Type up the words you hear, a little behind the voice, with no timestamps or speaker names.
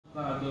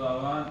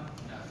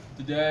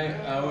Today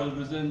I will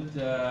present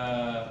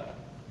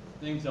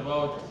things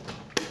about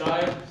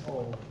types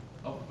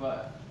of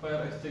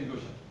fire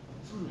extinguisher.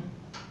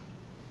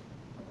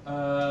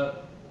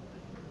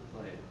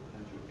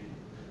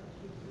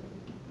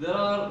 There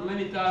are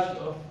many types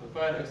of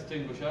fire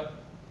extinguisher.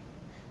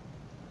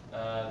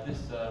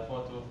 This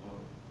photo for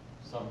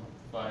some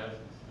fire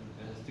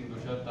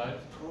extinguisher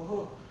types.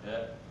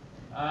 Yeah.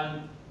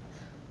 And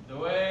the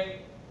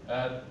way,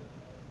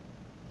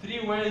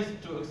 three ways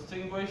to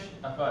extinguish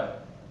a fire.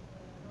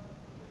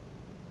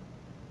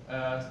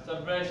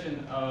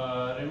 Separation,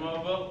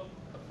 removable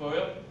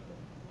foil,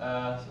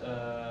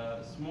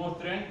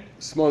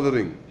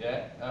 smothering,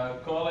 yeah,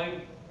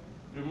 calling,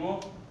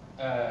 remove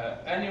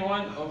any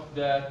one of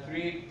the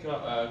three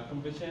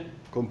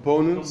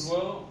components,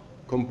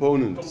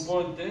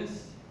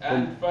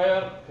 and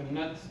fire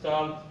cannot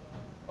start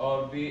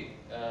or be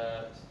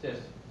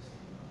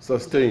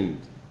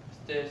sustained.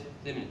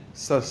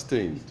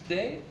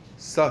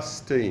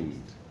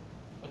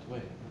 What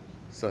way?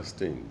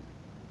 Sustained.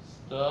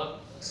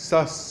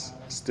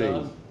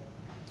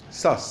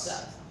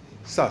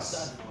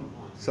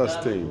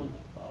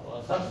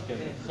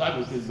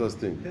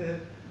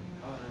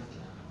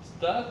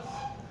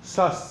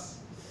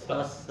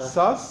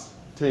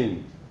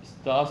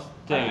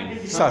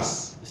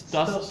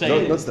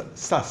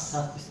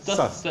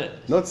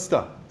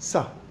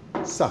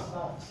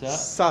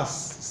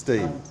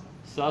 Sustained.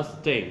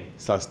 Sustained.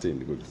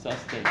 Sustained. Good.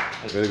 Sustained.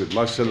 Very good.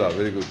 Mashallah.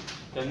 Very good.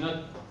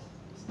 Cannot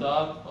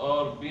start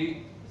or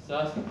be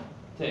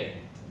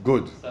sustained.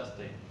 Good.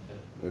 Sustained.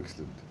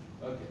 Excellent.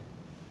 Okay.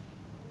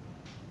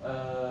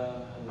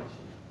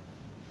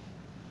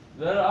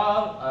 There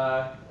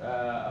are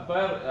a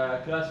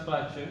fire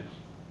classification.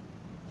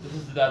 This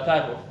is the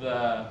type of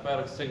the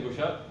fire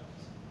extinguisher.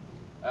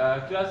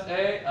 Class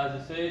A,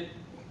 as I said,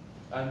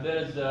 and there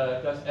is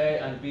class A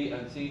and B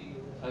and C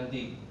and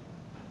D.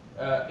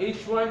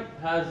 Each one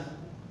has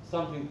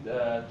something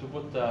to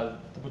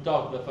put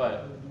out the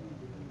fire.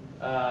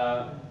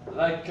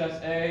 Like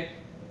class A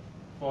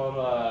for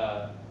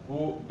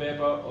wood,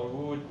 paper or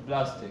wood,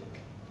 plastic.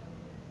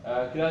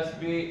 Class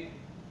B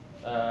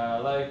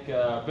like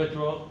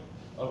petrol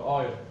or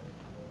oil.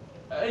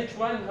 Each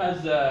one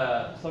has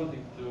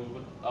something to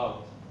put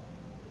out.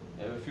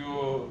 If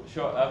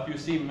you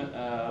see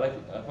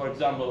like for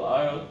example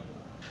oil,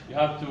 you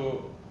have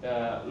to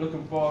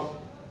looking for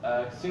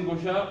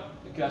extinguisher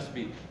class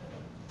B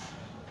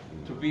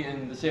to be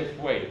in the safe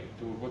way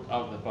to put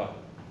out the fire.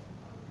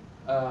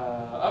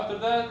 After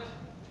that,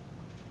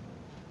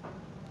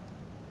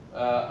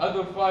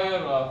 other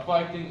fire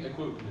fighting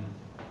equipment.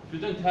 If you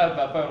don't have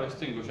a fire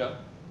extinguisher,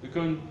 you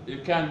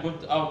can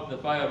put out the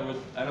fire with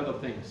other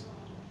things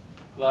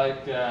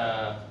like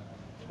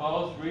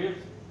hose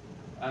reels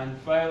and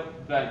fire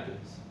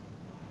blankets.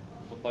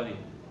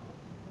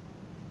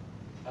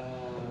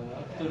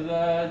 After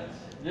that,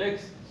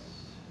 next,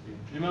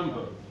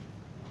 remember,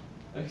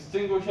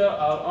 extinguishers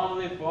are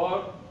only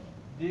for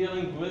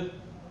dealing with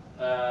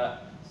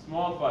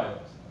small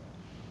fires.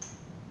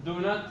 Do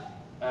not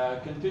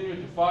continue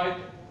to fight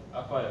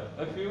a fire.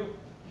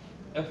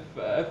 If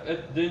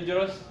it's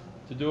dangerous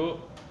to do,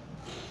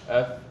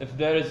 if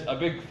there is a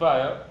big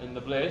fire in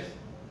the place,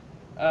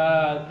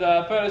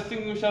 the fire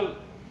extinguisher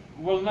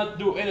will not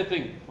do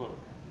anything for it.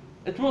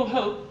 It will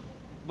help,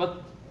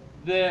 but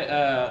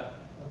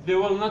they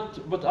will not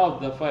put out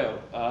the fire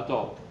at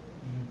all.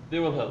 They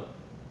will help.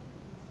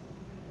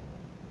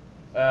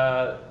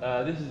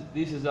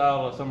 These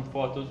are some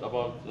photos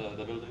about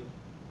the building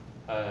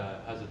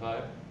has a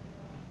fire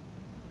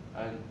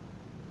and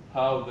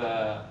how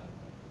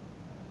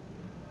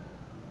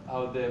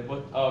they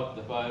put out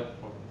the fire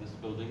from this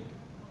building.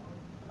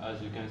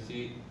 As you can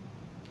see,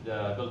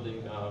 the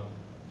building are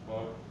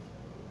small,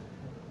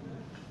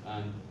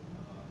 and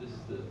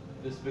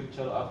this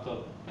picture after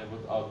they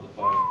put out the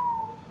fire,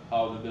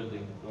 how the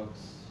building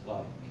looks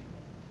like.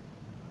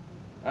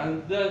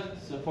 And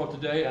that's for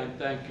today, and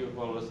thank you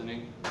for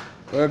listening.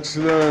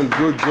 Excellent.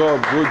 Good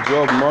job.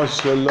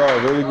 Mashallah.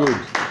 Very good.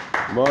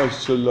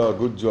 Mashallah.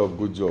 Good job.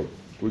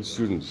 Good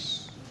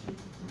students.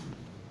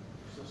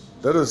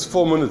 That is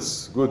 4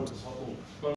 minutes. Good.